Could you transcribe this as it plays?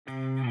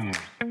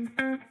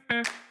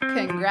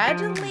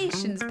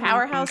Congratulations,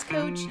 Powerhouse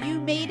Coach. You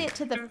made it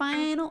to the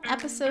final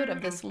episode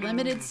of this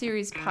limited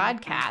series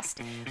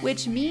podcast,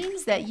 which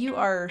means that you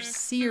are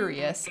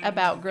serious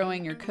about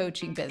growing your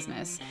coaching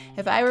business.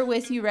 If I were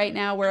with you right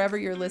now, wherever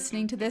you're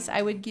listening to this,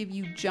 I would give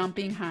you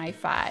jumping high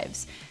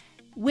fives.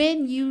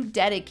 When you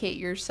dedicate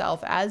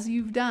yourself, as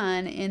you've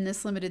done in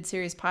this limited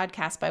series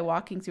podcast, by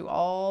walking through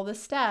all the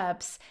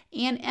steps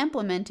and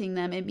implementing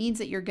them, it means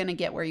that you're going to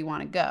get where you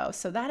want to go.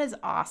 So that is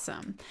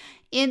awesome.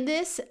 In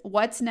this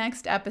What's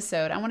Next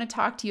episode, I want to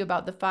talk to you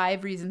about the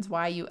 5 reasons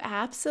why you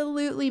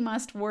absolutely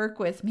must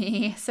work with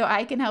me so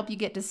I can help you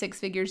get to 6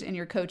 figures in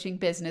your coaching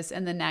business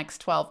in the next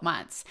 12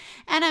 months.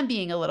 And I'm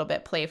being a little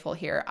bit playful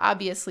here.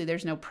 Obviously,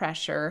 there's no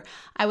pressure.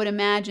 I would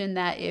imagine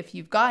that if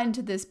you've gotten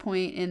to this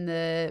point in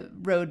the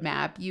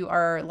roadmap, you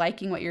are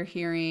liking what you're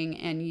hearing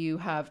and you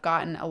have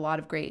gotten a lot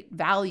of great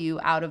value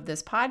out of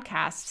this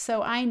podcast.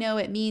 So I know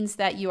it means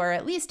that you are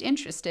at least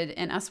interested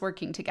in us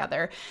working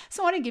together.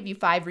 So I want to give you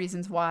 5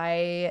 reasons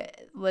why.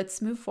 Let's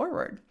move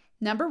forward.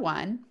 Number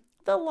 1,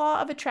 the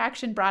law of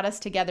attraction brought us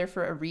together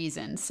for a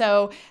reason.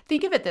 So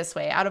think of it this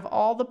way. Out of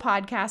all the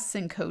podcasts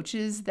and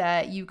coaches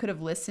that you could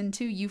have listened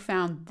to, you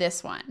found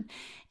this one.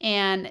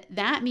 And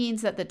that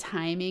means that the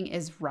timing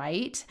is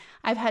right.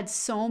 I've had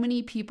so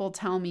many people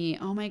tell me,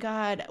 oh my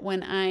God,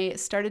 when I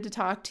started to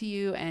talk to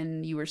you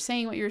and you were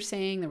saying what you were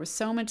saying, there was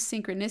so much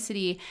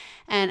synchronicity.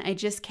 And I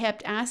just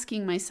kept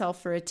asking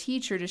myself for a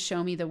teacher to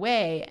show me the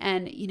way.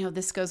 And,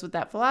 this goes with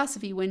that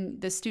philosophy. When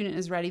the student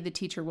is ready, the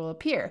teacher will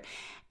appear.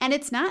 And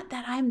it's not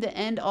that I'm the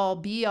end all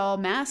be all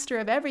master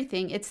of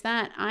everything. It's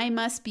that I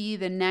must be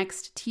the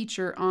next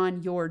teacher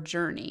on your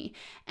journey.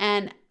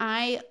 And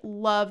I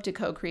love to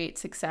co-create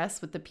success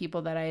with the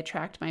people that I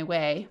attract my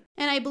way.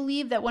 And I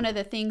believe that one of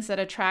the things that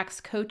attracts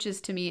coaches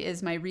to me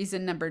is my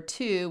reason number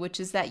 2, which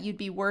is that you'd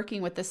be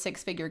working with a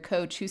 6-figure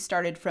coach who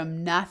started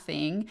from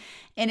nothing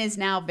and is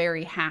now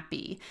very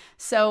happy.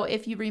 So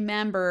if you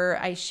remember,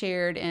 I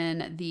shared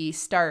in the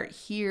Start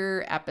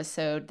Here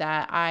episode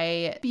that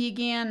I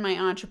began my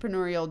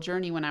entrepreneurial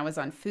journey when I was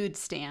on food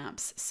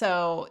stamps.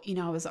 So,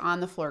 I was on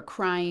the floor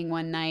crying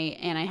one night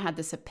and I had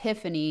this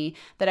epiphany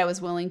that I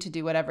was willing to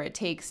do whatever it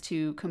takes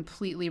to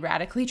completely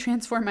radically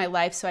transform my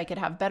life so I could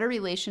have better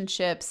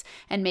relationships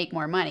and make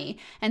more money.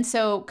 And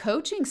so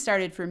coaching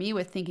started for me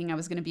with thinking I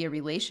was going to be a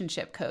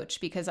relationship coach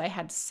because I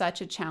had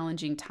such a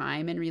challenging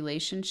time in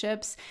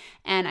relationships.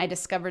 And I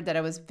discovered that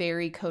I was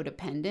very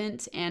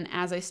codependent. And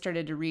as I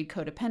started to read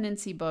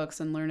codependency books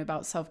and learn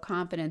about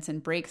self-confidence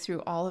and break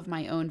through all of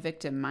my own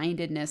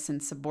victim-mindedness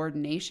and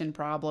subordination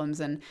problems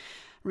and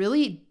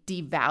really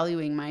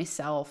devaluing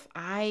myself,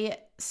 I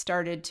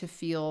started to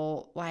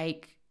feel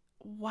like,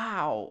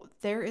 wow,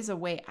 there is a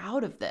way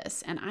out of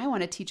this. And I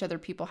want to teach other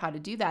people how to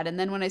do that. And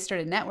then when I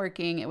started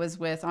networking, it was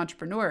with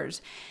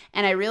entrepreneurs.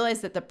 And I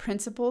realized that the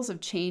principles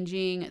of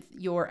changing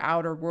your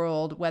outer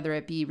world, whether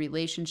it be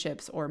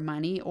relationships or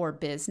money or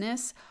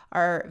business,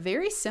 are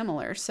very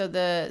similar. So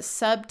the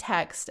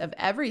subtext of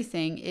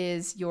everything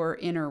is your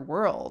inner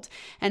world.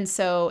 And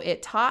so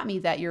it taught me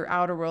that your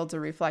outer world's a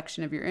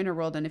reflection of your inner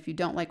world. And if you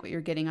don't like what you're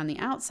getting on the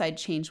outside,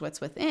 change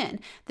what's within.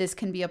 This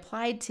can be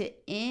applied to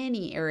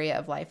any area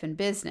of life and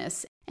business.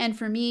 And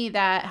for me,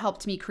 that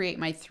helped me create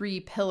my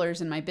 3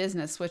 pillars in my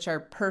business, which are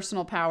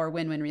personal power,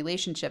 win-win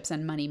relationships,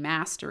 and money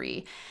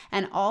mastery.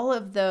 And all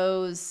of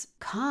those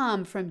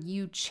come from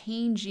you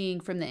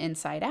changing from the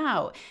inside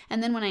out.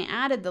 And then when I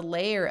added the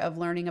layer of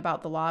learning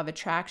about the law of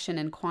attraction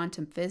and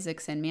quantum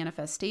physics and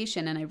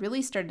manifestation, and I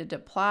really started to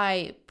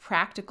apply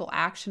practical,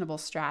 actionable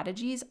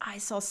strategies, I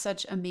saw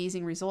such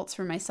amazing results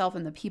for myself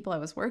and the people I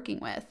was working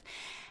with.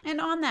 And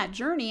on that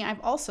journey,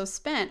 I've also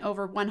spent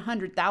over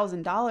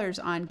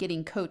 $100,000 on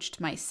getting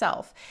coached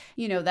myself.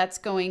 That's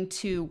going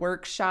to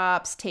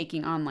workshops,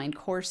 taking online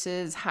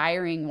courses,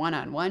 hiring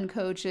one-on-one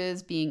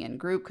coaches, being in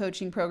group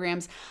coaching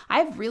programs.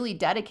 I've really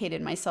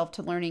dedicated myself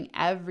to learning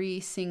every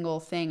single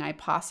thing I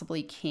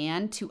possibly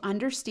can to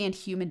understand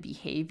human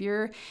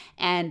behavior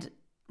and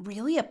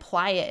really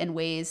apply it in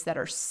ways that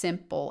are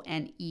simple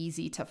and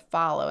easy to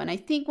follow. And I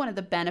think one of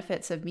the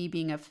benefits of me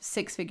being a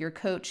 6-figure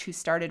coach who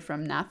started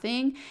from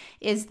nothing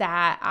is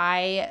that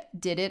I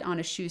did it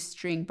on a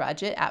shoestring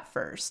budget at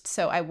first.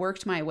 So I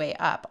worked my way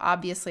up.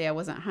 Obviously, I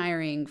wasn't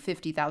hiring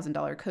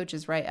 $50,000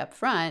 coaches right up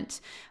front,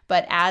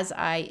 but as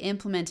I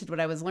implemented what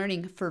I was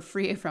learning for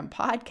free from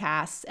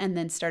podcasts and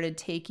then started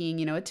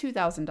taking, a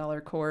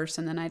 $2,000 course,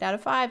 and then I'd add a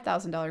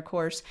 $5,000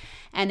 course,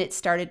 and it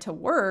started to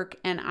work,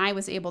 and I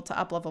was able to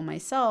up-level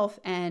myself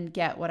and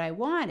get what I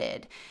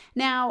wanted.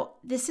 Now,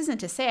 this isn't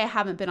to say I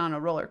haven't been on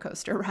a roller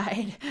coaster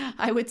ride.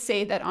 I would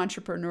say that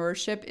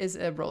entrepreneurship is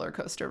a roller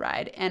coaster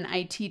ride, and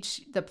I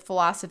teach the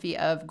philosophy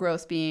of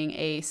growth being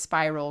a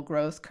spiral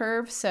growth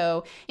curve.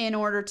 So in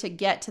order to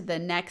get to the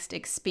next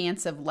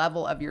expansive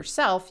level of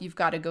yourself, you've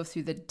got to go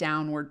through the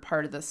downward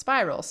part of the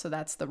spiral. So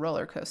that's the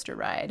roller coaster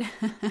ride.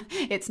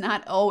 It's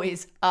not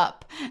always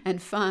up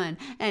and fun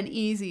and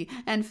easy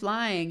and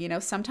flying.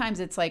 Sometimes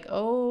it's like,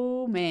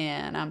 oh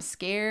man, I'm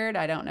scared.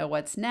 I don't know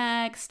what's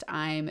next.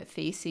 I'm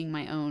facing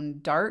my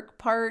own dark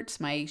parts,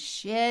 my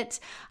shit,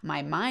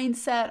 my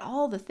mindset,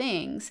 all the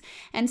things.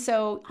 And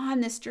so on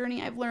this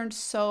journey, I've learned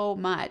so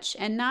much.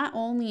 And not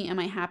only am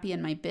I happy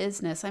in my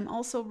business, I'm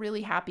also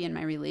really happy in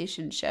my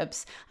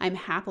relationships. I'm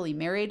happily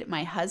married.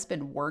 My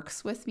husband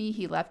works with me.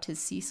 He left his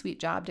C-suite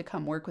job to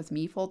come work with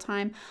me full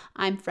time.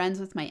 I'm friends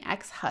with my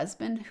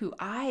ex-husband who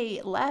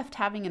I left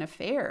having an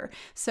affair.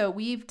 So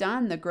we've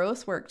done the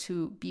growth work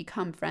to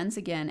become friends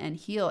again and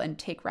heal and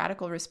take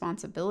radical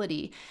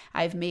responsibility.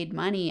 I've made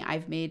money.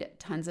 I've made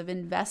tons of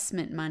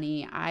investment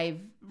money. I've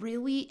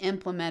really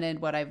implemented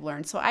what I've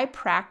learned. So I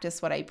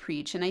practice what I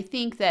preach. And I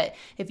think that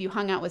if you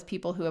hung out with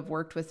people who have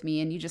worked with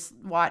me and you just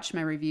watch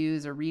my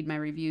reviews or read my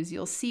reviews,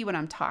 you'll see what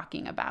I'm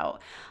talking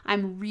about.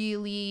 I'm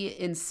really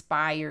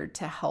inspired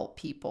to help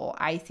people.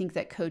 I think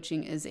that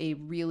coaching is a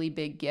really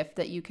big gift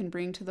that you can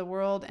bring to the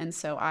world. And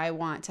so I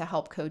want to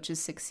help coaches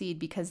succeed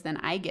because then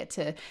I get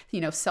to,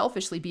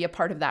 selfishly be a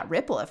part of that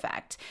ripple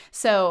effect.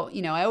 So,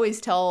 I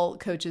always tell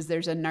coaches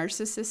there's a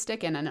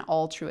narcissistic and an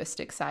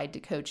altruistic side to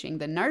coaching.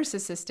 The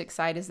narcissistic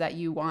side is that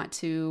you want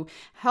to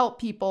help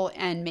people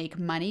and make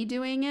money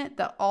doing it.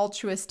 The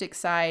altruistic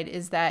side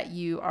is that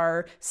you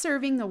are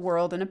serving the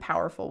world in a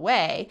powerful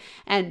way.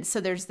 And so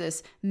there's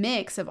this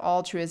mix of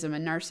altruism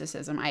and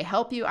narcissism. I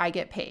help you, I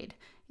get paid.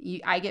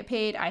 I get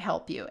paid, I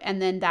help you.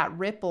 And then that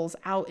ripples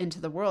out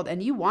into the world.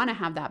 And you want to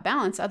have that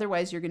balance.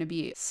 Otherwise, you're going to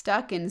be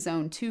stuck in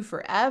zone 2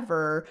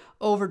 forever,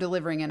 over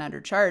delivering and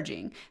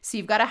undercharging. So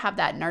you've got to have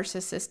that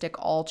narcissistic,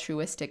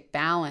 altruistic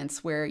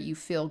balance where you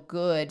feel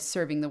good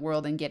serving the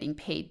world and getting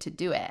paid to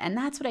do it. And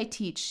that's what I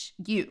teach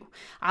you.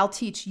 I'll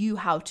teach you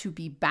how to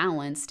be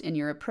balanced in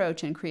your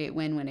approach and create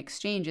win-win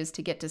exchanges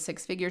to get to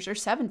 6 figures or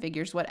 7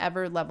 figures,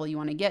 whatever level you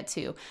want to get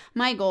to.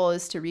 My goal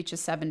is to reach a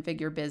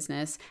 7-figure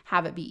business,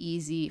 have it be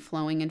easy,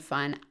 flowing, and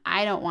fun.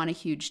 I don't want a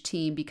huge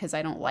team because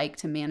I don't like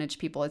to manage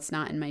people. It's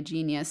not in my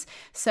genius.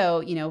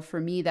 So, for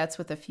me, that's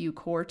with a few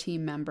core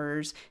team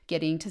members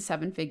getting to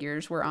 7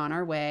 figures. We're on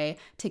our way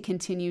to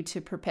continue to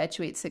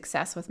perpetuate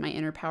success with my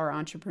Inner Power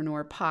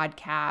Entrepreneur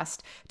podcast,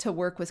 to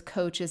work with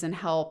coaches and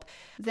help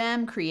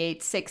them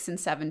create 6 and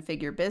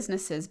 7-figure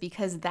businesses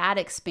because that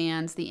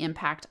expands the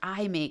impact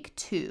I make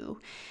too.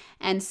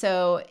 And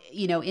so,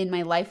 in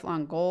my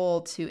lifelong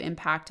goal to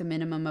impact a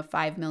minimum of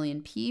 5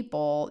 million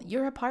people,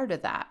 you're a part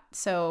of that.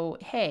 So,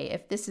 hey,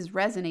 if this is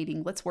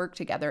resonating, let's work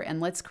together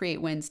and let's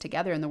create wins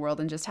together in the world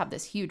and just have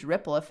this huge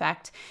ripple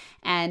effect.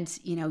 And,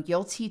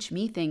 you'll teach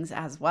me things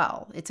as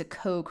well. It's a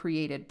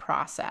co-created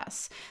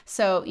process.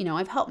 So,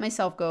 I've helped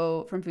myself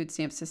go from food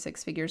stamps to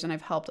 6 figures, and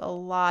I've helped a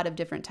lot of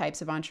different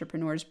types of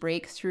entrepreneurs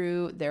break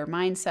through their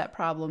mindset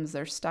problems,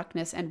 their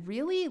stuckness, and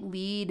really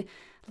lead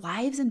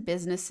lives and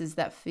businesses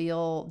that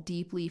feel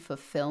deeply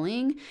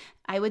fulfilling.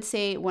 I would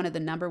say one of the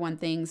number one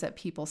things that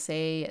people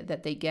say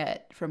that they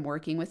get from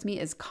working with me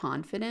is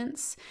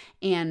confidence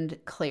and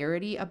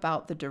clarity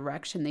about the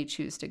direction they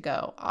choose to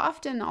go.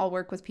 Often I'll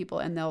work with people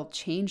and they'll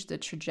change the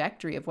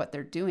trajectory of what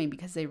they're doing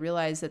because they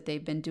realize that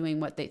they've been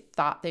doing what they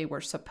thought they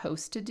were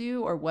supposed to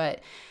do, or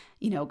what,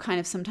 kind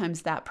of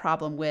sometimes that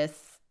problem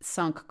with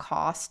sunk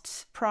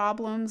cost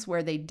problems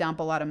where they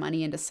dump a lot of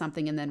money into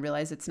something and then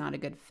realize it's not a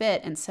good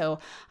fit. And so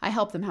I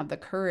help them have the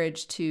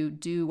courage to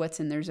do what's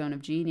in their zone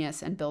of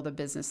genius and build a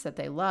business that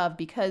they love,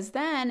 because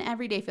then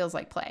every day feels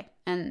like play.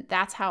 And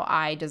that's how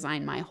I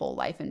design my whole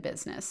life and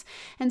business.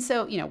 And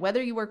so,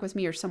 whether you work with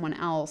me or someone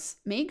else,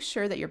 make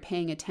sure that you're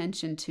paying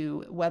attention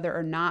to whether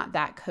or not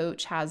that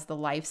coach has the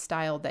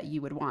lifestyle that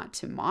you would want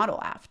to model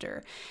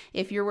after.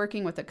 If you're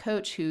working with a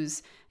coach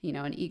who's,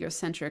 an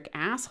egocentric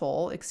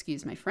asshole,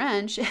 excuse my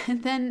French,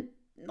 then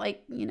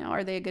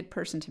are they a good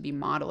person to be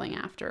modeling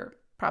after?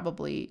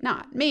 Probably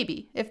not.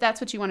 Maybe. If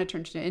that's what you want to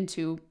turn it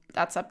into,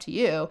 that's up to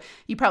you.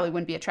 You probably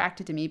wouldn't be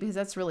attracted to me because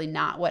that's really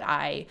not what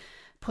I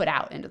put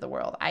out into the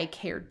world. I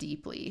care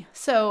deeply.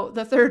 So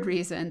the third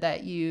reason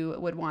that you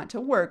would want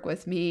to work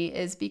with me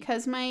is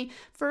because my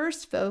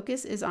first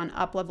focus is on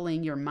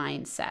up-leveling your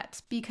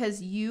mindset,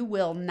 because you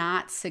will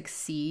not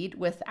succeed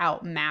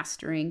without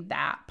mastering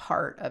that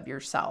part of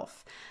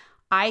yourself.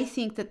 I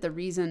think that the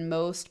reason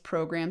most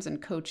programs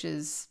and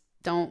coaches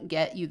don't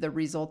get you the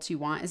results you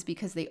want is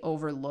because they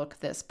overlook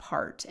this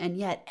part. And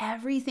yet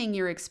everything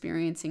you're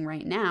experiencing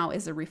right now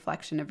is a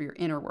reflection of your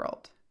inner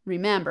world.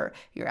 Remember,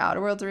 your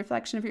outer world's a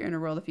reflection of your inner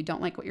world. If you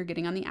don't like what you're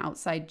getting on the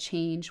outside,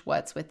 change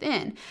what's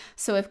within.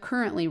 So if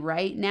currently,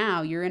 right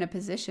now, you're in a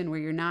position where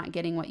you're not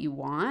getting what you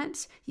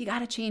want, you got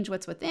to change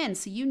what's within.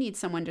 So you need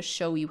someone to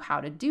show you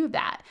how to do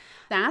that.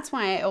 That's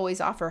why I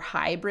always offer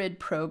hybrid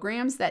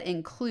programs that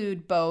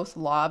include both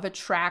law of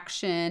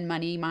attraction,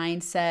 money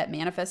mindset,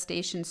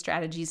 manifestation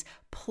strategies,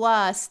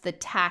 plus the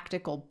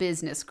tactical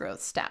business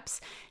growth steps.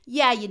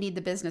 Yeah, you need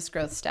the business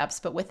growth steps,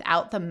 but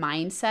without the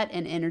mindset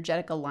and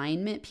energetic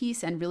alignment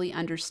piece and really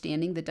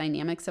understanding the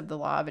dynamics of the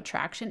law of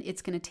attraction,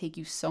 it's going to take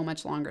you so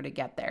much longer to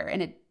get there.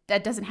 And it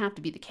that doesn't have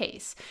to be the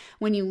case.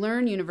 When you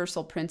learn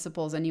universal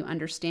principles and you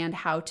understand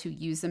how to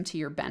use them to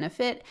your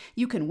benefit,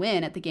 you can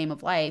win at the game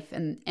of life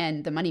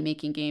and the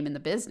money-making game in the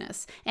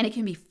business. And it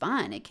can be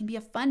fun. It can be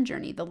a fun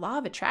journey. The law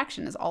of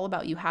attraction is all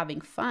about you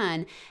having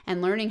fun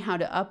and learning how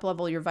to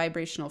up-level your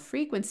vibrational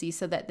frequency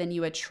so that then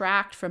you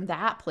attract from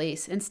that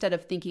place instead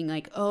of thinking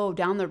like, oh,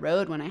 down the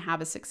road when I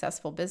have a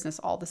successful business,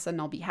 all of a sudden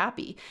I'll be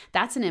happy.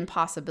 That's an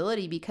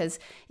impossibility, because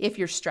if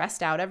you're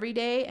stressed out every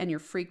day and you're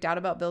freaked out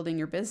about building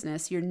your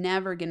business, you're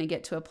never going to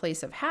get to a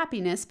place of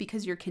happiness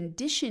because you're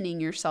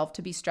conditioning yourself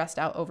to be stressed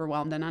out,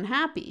 overwhelmed, and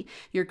unhappy.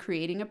 You're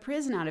creating a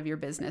prison out of your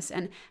business.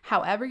 And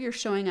however you're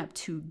showing up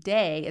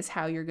today is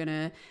how you're going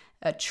to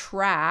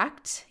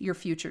attract your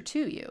future to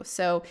you.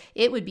 So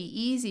it would be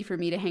easy for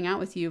me to hang out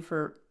with you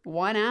for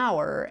 1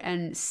 hour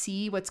and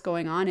see what's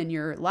going on in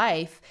your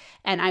life.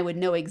 And I would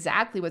know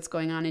exactly what's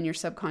going on in your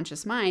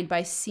subconscious mind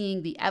by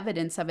seeing the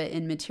evidence of it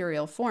in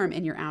material form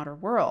in your outer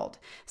world.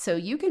 So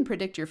you can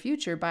predict your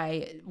future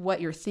by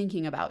what you're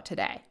thinking about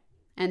today.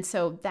 And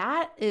so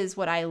that is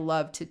what I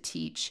love to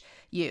teach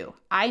you.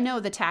 I know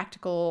the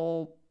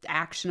tactical,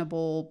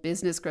 actionable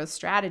business growth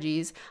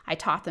strategies. I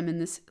taught them in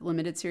this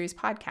limited series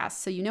podcast.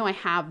 So I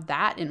have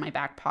that in my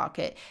back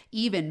pocket.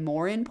 Even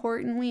more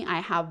importantly,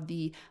 I have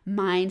the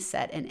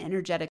mindset and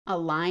energetic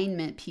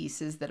alignment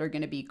pieces that are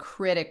going to be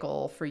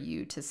critical for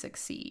you to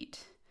succeed.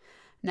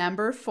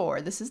 Number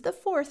 4, this is the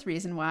 4th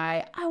reason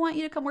why I want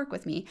you to come work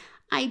with me.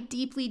 I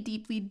deeply,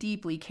 deeply,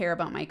 deeply care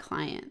about my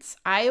clients.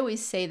 I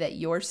always say that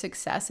your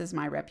success is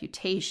my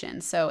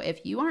reputation. So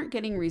if you aren't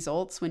getting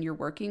results when you're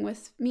working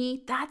with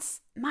me,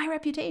 that's my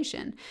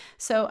reputation.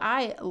 So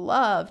I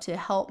love to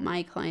help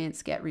my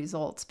clients get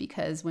results,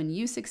 because when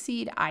you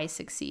succeed, I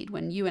succeed.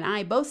 When you and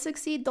I both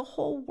succeed, the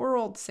whole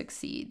world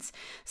succeeds.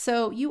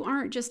 So you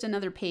aren't just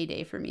another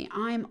payday for me.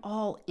 I'm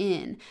all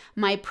in.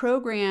 My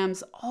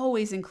programs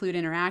always include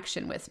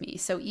interaction with me.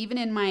 So even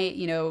in my,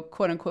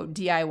 quote unquote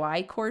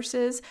DIY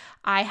courses,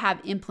 I have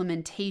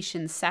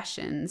implementation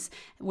sessions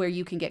where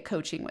you can get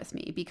coaching with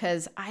me,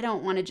 because I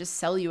don't want to just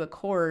sell you a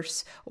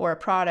course or a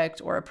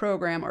product or a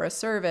program or a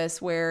service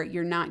where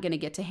you're not going to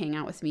get to hang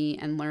out with me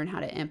and learn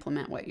how to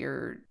implement what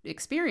you're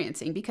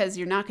experiencing, because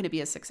you're not going to be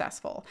as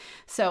successful.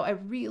 So I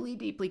really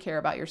deeply care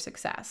about your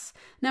success.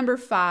 Number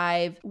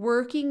 5,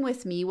 working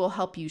with me will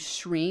help you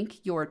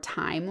shrink your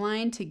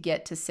timeline to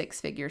get to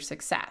 6-figure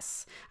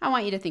success. I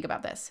want you to think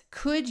about this.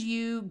 Could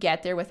you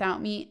get there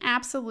without me?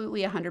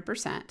 Absolutely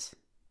 100%.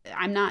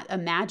 I'm not a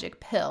magic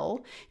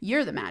pill.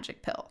 You're the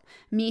magic pill.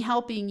 Me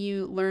helping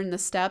you learn the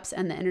steps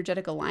and the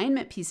energetic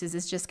alignment pieces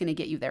is just going to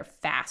get you there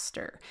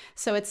faster.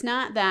 So it's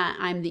not that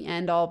I'm the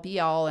end all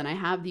be all and I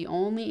have the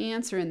only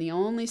answer and the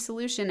only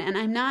solution. And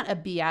I'm not a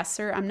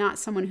BSer. I'm not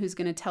someone who's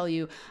going to tell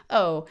you,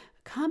 oh,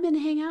 come and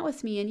hang out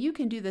with me and you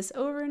can do this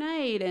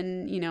overnight.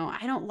 And,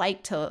 I don't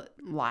like to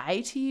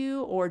lie to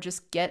you or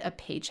just get a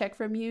paycheck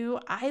from you.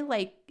 I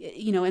like,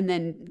 and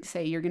then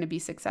say you're going to be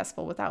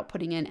successful without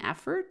putting in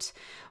effort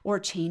or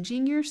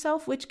changing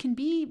yourself, which can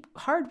be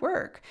hard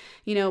work.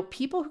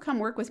 People who come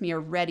work with me are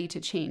ready to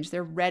change.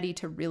 They're ready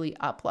to really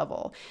up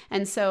level.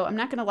 And so I'm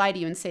not going to lie to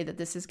you and say that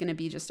this is going to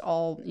be just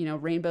all,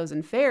 rainbows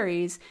and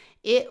fairies.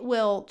 It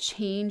will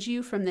change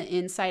you from the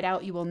inside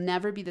out. You will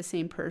never be the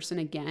same person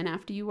again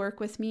after you work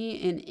with me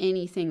in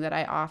anything that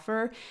I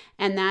offer.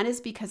 And that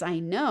is because I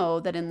know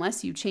that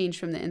unless you change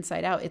from the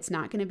inside out, it's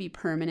not going to be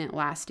permanent,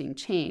 lasting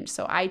change.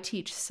 So I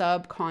teach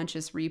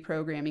subconscious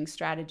reprogramming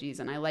strategies,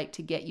 and I like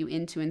to get you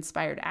into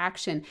inspired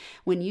action.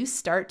 When you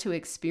start to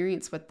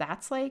experience what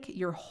that's like,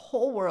 your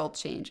whole world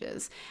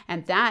changes.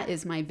 And that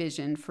is my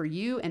vision for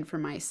you and for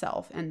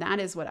myself. And that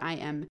is what I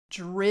am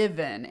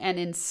driven and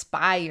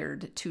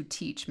inspired to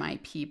teach my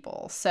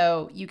people.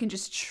 So you can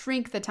just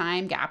shrink the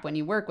time gap when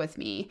you work with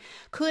me.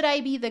 Could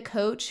I be the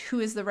coach who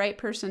is the right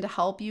person to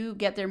help you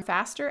get there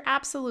faster?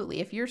 Absolutely.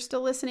 If you're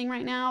still listening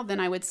right now, then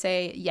I would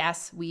say,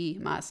 yes, we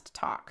must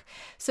talk.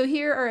 So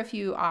here are a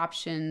few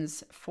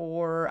options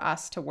for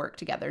us to work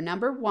together.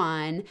 Number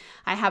 1,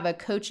 I have a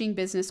coaching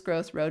business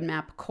growth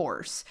roadmap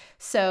course.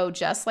 So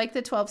just like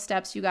the 12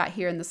 steps you got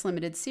here in this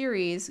limited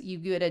series, you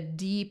get a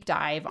deep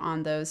dive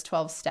on those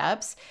 12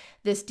 steps.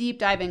 This deep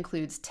dive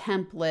includes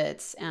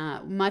templates,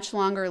 much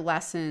longer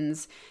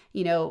lessons.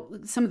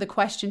 Some of the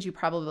questions you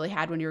probably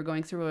had when you were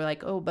going through were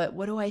like, oh, but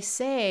what do I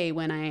say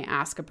when I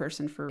ask a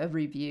person for a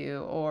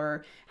review?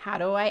 Or how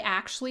do I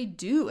actually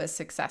do a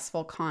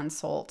successful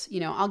consult?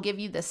 I'll give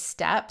you the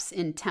steps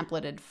in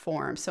templated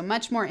form. So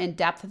much more in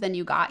depth than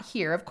you got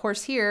here. Of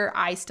course, here,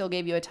 I still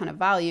gave you a ton of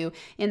value.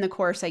 In the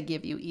course, I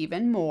give you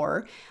even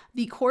more.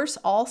 The course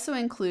also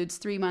includes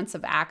 3 months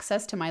of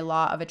access to my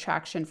Law of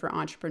Attraction for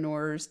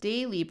Entrepreneurs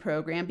daily program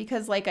program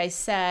because, like I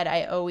said,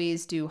 I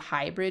always do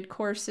hybrid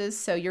courses.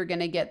 So you're going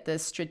to get the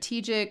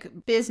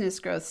strategic business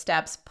growth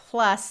steps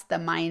plus the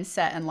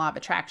mindset and law of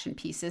attraction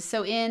pieces.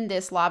 So in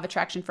this Law of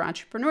Attraction for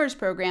Entrepreneurs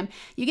program,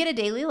 you get a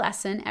daily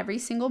lesson every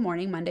single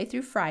morning, Monday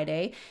through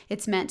Friday.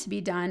 It's meant to be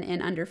done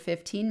in under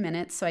 15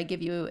 minutes. So I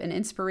give you an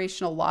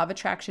inspirational law of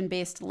attraction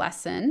based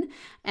lesson,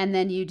 and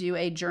then you do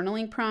a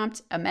journaling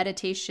prompt, a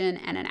meditation,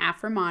 and an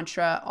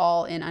mantra,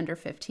 all in under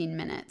 15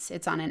 minutes.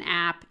 It's on an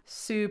app,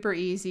 super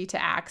easy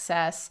to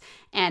access,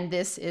 and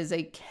this is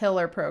a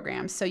killer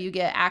program. So you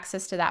get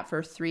access to that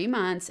for 3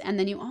 months, and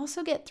then you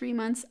also get 3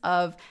 months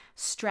of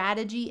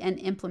strategy and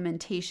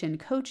implementation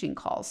coaching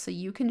calls. So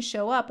you can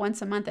show up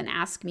once a month and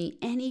ask me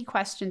any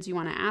questions you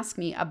want to ask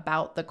me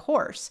about the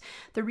course.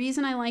 The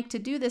reason I like to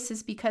do this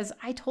is because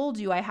I told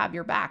you I have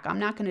your back. I'm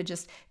not going to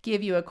just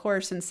give you a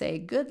course and say,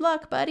 good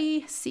luck,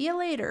 buddy. See you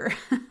later.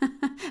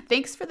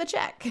 Thanks for the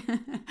check.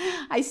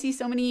 I see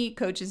so many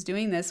coaches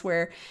doing this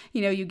where,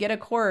 you get a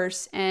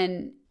course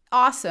and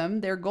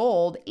awesome, they're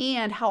gold.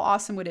 And how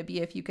awesome would it be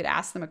if you could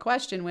ask them a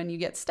question when you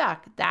get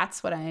stuck?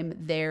 That's what I'm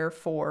there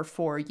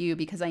for you,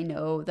 because I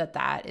know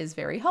that is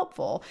very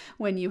helpful.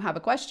 When you have a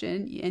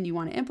question and you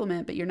want to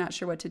implement, but you're not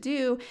sure what to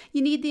do,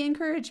 you need the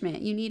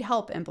encouragement. You need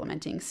help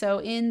implementing. So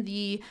in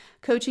the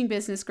Coaching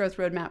Business Growth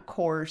Roadmap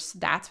course,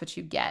 that's what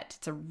you get.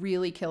 It's a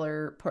really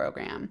killer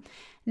program.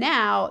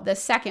 Now, the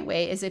second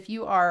way is if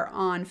you are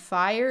on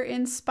fire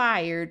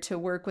inspired to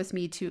work with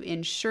me to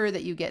ensure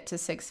that you get to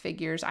 6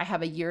 figures, I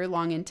have a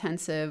year-long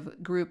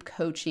intensive group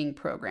coaching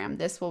program.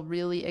 This will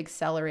really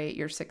accelerate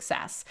your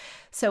success.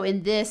 So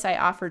in this, I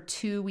offer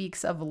 2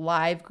 weeks of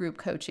live group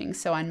coaching.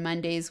 So on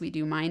Mondays, we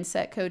do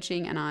mindset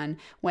coaching, and on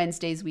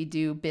Wednesdays, we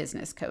do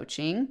business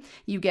coaching.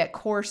 You get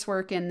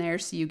coursework in there.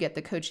 So you get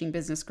the Coaching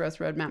Business Growth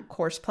Roadmap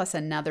course plus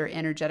another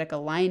energetic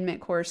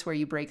alignment course where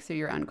you break through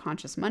your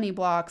unconscious money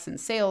blocks and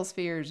sales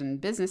fears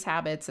and business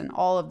habits and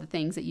all of the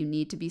things that you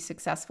need to be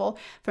successful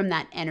from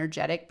that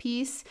energetic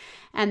piece.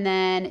 And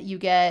then you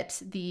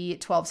get the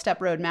 12-step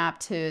roadmap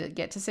to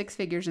get to 6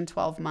 figures in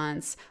 12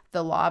 months,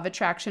 the Law of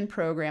Attraction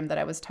program that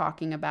I was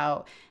talking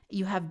about.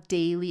 You have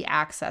daily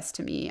access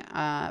to me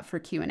for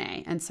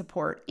Q&A and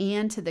support,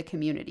 and to the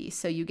community.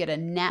 So you get a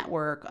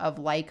network of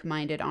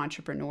like-minded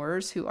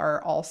entrepreneurs who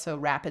are also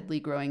rapidly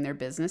growing their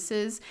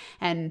businesses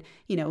and,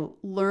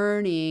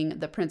 learning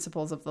the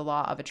principles of the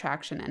Law of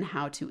Attraction and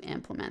how to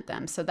implement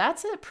them. So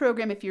that's a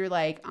program if you're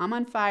like, I'm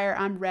on fire,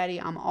 I'm ready,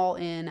 I'm all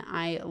in,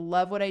 I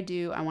love what I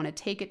do, I want to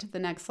take it to the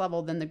next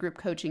level, then the group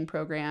coaching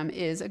program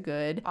is a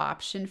good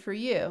option for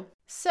you.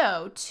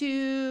 So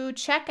to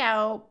check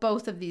out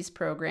both of these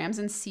programs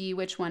and see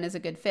which one is a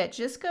good fit,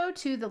 just go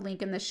to the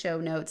link in the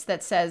show notes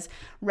that says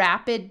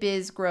Rapid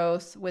Biz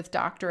Growth with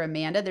Dr.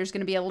 Amanda. There's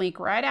going to be a link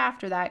right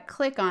after that.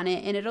 Click on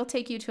it and it'll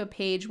take you to a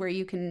page where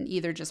you can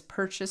either just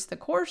purchase the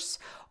course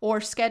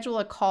or schedule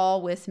a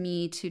call with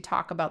me to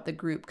talk about the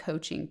group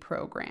coaching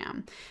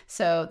program.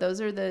 So those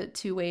are the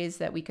 2 ways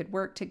that we could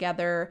work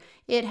together.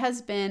 It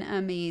has been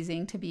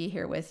amazing to be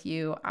here with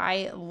you.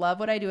 I love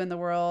what I do in the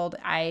world.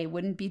 I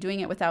wouldn't be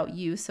doing it without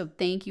you. So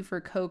thank you for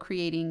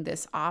co-creating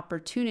this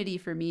opportunity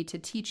for me to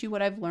teach you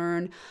what I've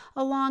learned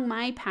along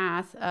my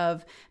path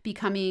of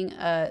becoming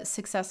a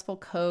successful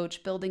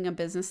coach, building a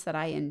business that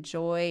I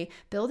enjoy,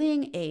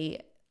 building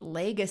a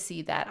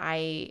legacy that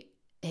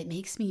it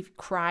makes me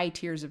cry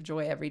tears of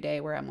joy every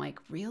day, where I'm like,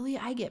 really?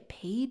 I get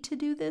paid to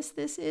do this?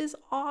 This is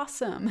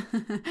awesome.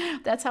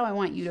 That's how I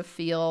want you to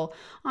feel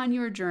on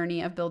your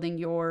journey of building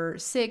your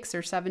 6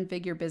 or 7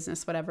 figure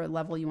business, whatever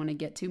level you want to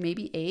get to,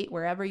 maybe 8,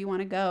 wherever you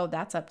want to go.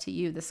 That's up to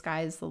you. The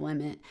sky is the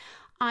limit.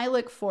 I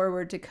look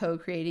forward to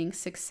co-creating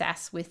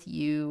success with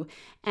you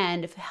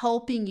and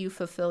helping you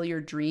fulfill your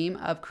dream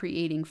of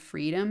creating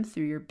freedom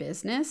through your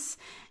business.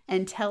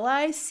 Until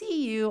I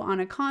see you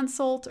on a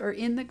consult or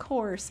in the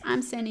course,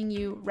 I'm sending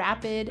you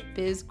rapid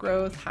biz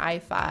growth high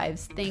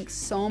fives. Thanks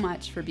so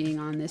much for being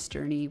on this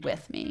journey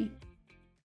with me.